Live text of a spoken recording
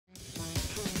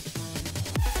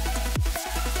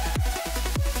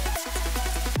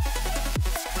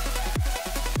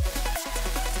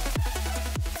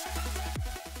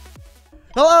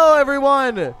Hello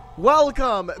everyone!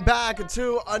 Welcome back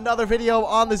to another video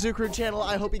on the Zookroot channel.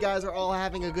 I hope you guys are all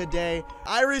having a good day.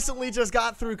 I recently just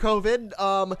got through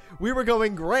COVID. We were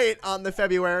going great on the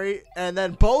February, and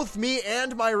then both me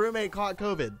and my roommate caught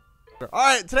COVID.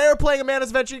 Alright, today we're playing Amanda's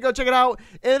Adventure. Go check it out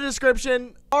in the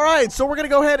description. Alright, so we're gonna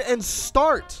go ahead and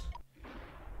start.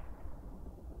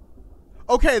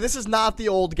 Okay, this is not the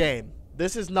old game.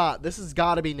 This is not. This has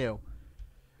gotta be new.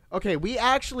 Okay, we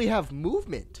actually have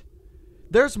movement.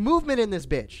 There's movement in this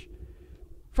bitch.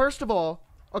 First of all,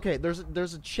 okay, there's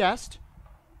a chest.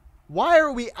 Why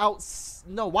are we out?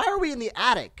 No, why are we in the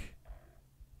attic?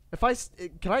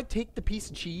 Can I take the piece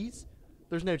of cheese?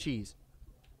 There's no cheese.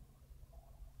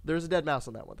 There's a dead mouse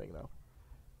on that one thing though.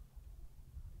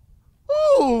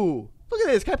 Ooh, look at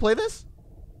this. Can I play this?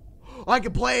 I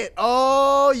can play it.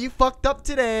 Oh, you fucked up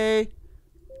today.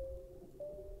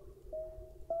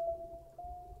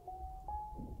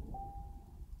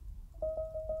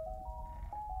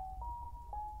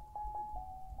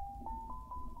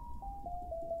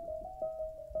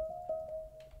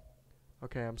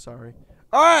 Okay, I'm sorry.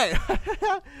 Alright!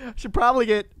 Should probably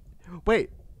get... Wait.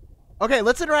 Okay,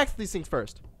 let's interact with these things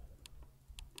first.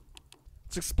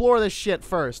 Let's explore this shit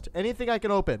first. Anything I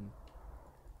can open.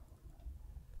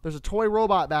 There's a toy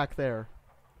robot back there.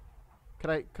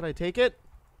 Can I take it?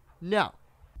 No.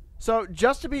 So,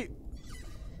 just to be...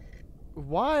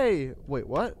 Why? Wait,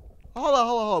 what? Hold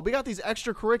on. We got these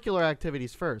extracurricular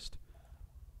activities first.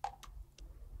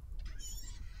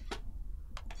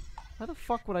 Why the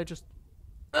fuck would I just...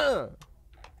 Bruh.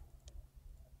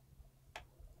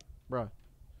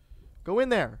 Go in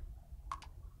there.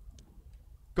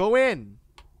 Go in.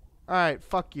 Alright,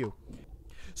 fuck you.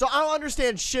 So I don't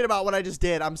understand shit about what I just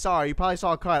did. I'm sorry. You probably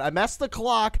saw a cut. I messed the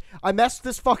clock. I messed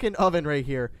this fucking oven right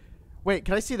here. Wait,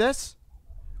 can I see this?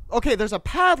 Okay, there's a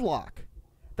padlock.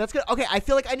 That's good. Okay, I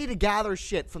feel like I need to gather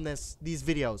shit from these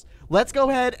videos. Let's go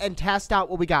ahead and test out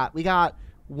what we got. We got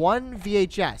one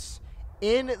VHS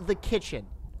in the kitchen.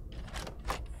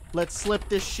 Let's slip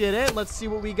this shit in. Let's see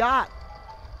what we got.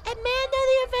 Amanda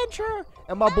the Adventurer.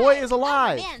 And my boy is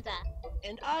alive. I'm Amanda.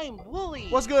 And I'm Wooley.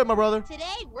 What's good, my brother?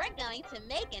 Today we're going to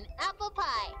make an apple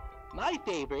pie. My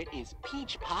favorite is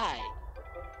peach pie.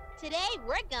 Today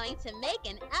we're going to make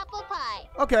an apple pie.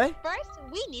 Okay. First,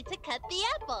 we need to cut the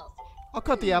apples. I'll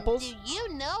cut the apples. Do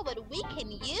you know what we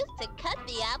can use to cut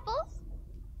the apples?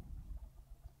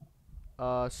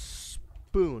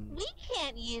 Spoon. We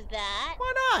can't use that.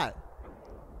 Why not?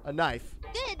 A knife.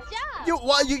 Good job.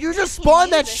 You just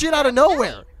spawned that shit out of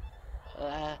nowhere.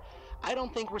 I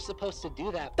don't think we're supposed to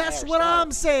do that. That's what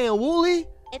I'm saying, Wooley.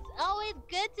 It's always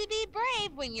good to be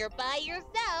brave when you're by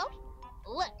yourself.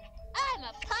 Look, I'm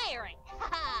a pirate.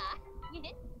 Haha.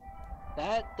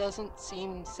 That doesn't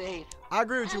seem safe. I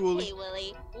agree with you, Wooley. Okay,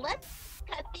 Wooley, let's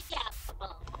cut the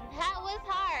apples. That was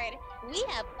hard. We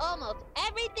have almost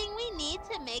everything we need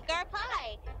to make our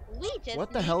pie. We just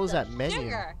What the need hell is some that menu?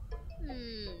 Sugar.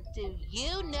 Do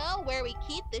you know where we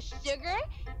keep the sugar?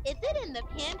 Is it in the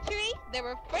pantry, the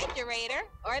refrigerator,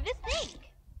 or the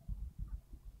sink?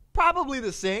 Probably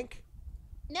the sink.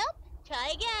 Nope.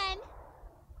 Try again.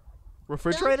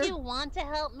 Refrigerator? Don't you want to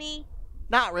help me?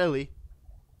 Not really.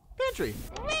 Pantry.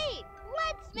 Great.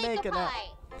 Let's make a pie.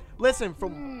 Listen,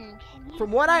 from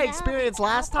what I experienced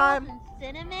last time,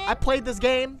 I played this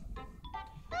game.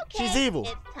 Okay, She's evil.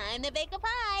 It's time to bake a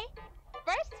pie.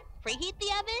 First, preheat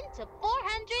the oven to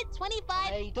 425.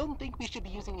 I don't think we should be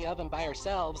using the oven by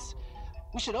ourselves.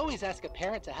 We should always ask a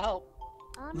parent to help.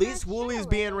 At least Wooley's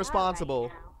being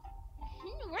responsible.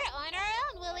 We're on our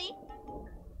own, Wooley.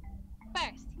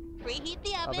 First, preheat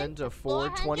the oven to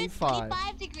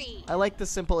 425 degrees. I like the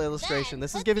simple illustration.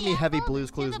 This is giving me heavy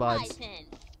Blue's Clues vibes.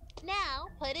 Now,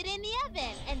 put it in the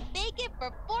oven and bake it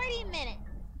for 40 minutes.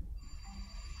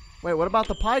 Wait, what about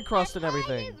the pie crust and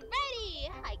everything? Is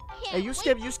ready. I can't Hey, you wait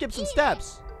skipped some to eat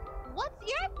steps. it. What's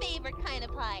your favorite kind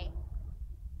of pie?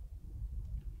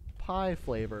 Pie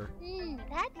flavor.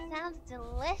 That sounds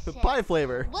delicious. Pie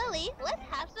flavor. Wooley, let's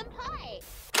have some pie.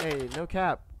 Hey, no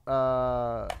cap.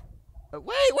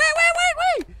 Wait.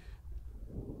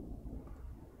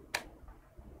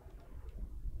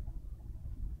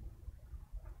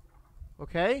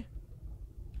 Okay.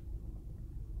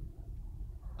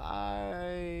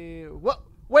 What?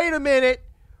 Wait a minute.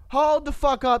 Hold the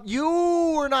fuck up.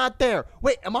 You were not there.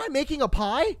 Wait, am I making a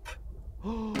pie?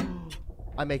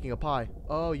 I'm making a pie.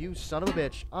 Oh, you son of a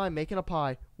bitch. I'm making a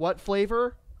pie. What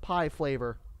flavor? Pie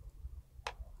flavor.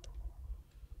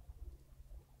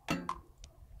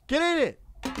 Get in it.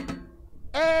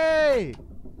 Hey.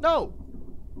 No.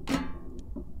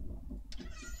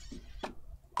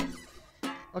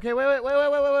 Okay,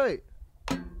 wait.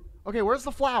 Okay, where's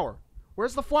the flour?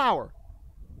 Where's the flour?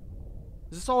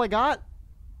 Is this all I got?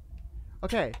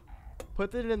 Okay.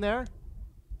 Put it in there.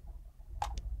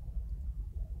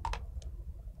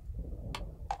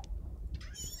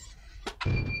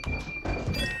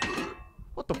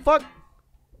 What the fuck?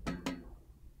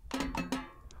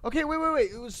 Okay,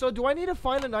 wait. So do I need to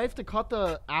find a knife to cut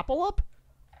the apple up?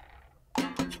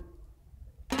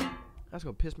 That's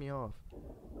gonna piss me off.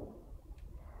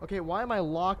 Okay, why am I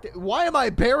locked in? Why am I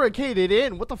barricaded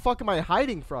in? What the fuck am I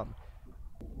hiding from?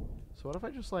 So what if I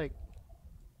just like...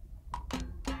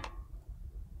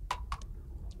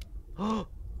 Oh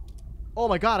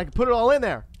my god, I can put it all in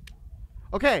there.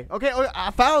 Okay,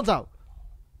 I found out.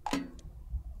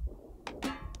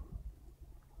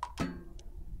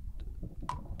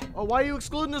 Oh, why are you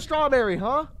excluding the strawberry,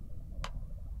 huh?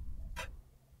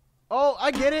 Oh, I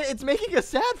get it. It's making a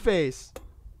sad face.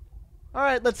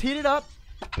 Alright, let's heat it up.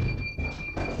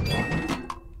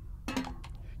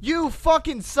 You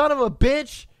fucking son of a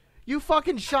bitch. You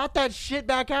fucking shot that shit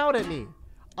back out at me.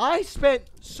 I spent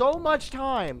so much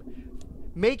time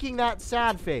making that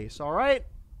sad face, alright?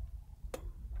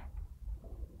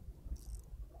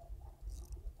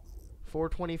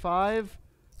 425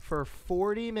 for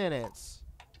 40 minutes.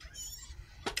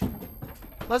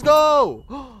 Let's go!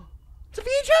 It's a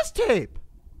VHS tape!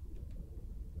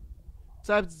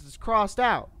 Except it's crossed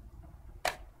out.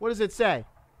 What does it say?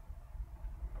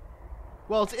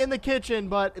 Well, it's in the kitchen,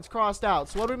 but it's crossed out.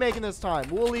 So what are we making this time?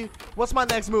 Wooley, what's my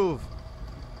next move?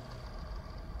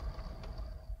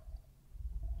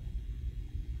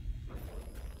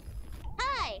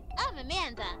 Hi, I'm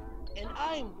Amanda. And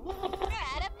I'm... We're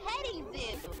at a petting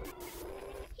zoo.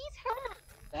 He's hurt.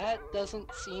 That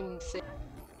doesn't seem safe.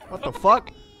 What the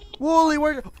fuck? Wooley,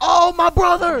 where? Oh, my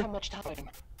brother! How much time?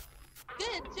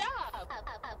 Good job.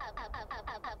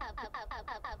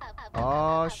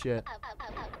 Oh, shit.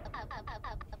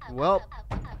 Well,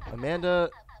 Amanda,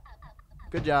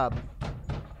 good job.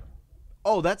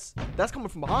 Oh, that's coming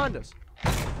from behind us.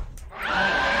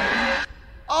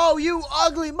 Oh, you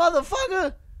ugly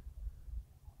motherfucker!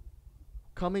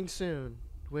 Coming soon.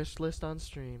 Wish list on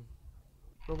stream.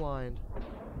 Rewind.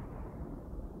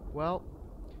 Well,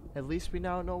 at least we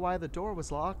now know why the door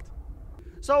was locked.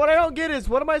 So what I don't get is,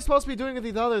 what am I supposed to be doing with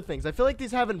these other things? I feel like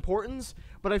these have importance,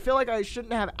 but I feel like I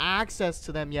shouldn't have access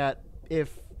to them yet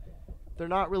if they're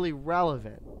not really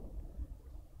relevant.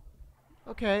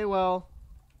 Okay, well,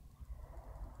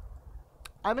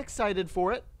 I'm excited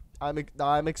for it.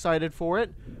 I'm excited for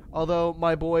it. Although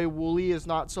my boy Wooley is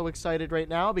not so excited right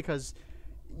now because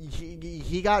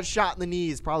he got shot in the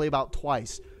knees probably about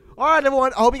twice. Alright,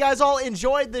 everyone. I hope you guys all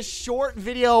enjoyed this short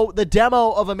video, the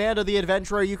demo of Amanda the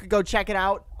Adventurer. You can go check it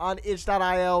out on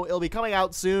itch.io. It'll be coming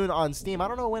out soon on Steam. I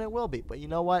don't know when it will be, but you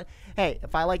know what? Hey,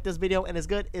 if I like this video and it's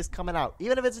good, it's coming out,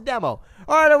 even if it's a demo.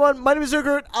 Alright, everyone. My name is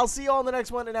Zucker. I'll see you all in the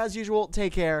next one, and as usual,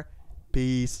 take care.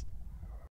 Peace.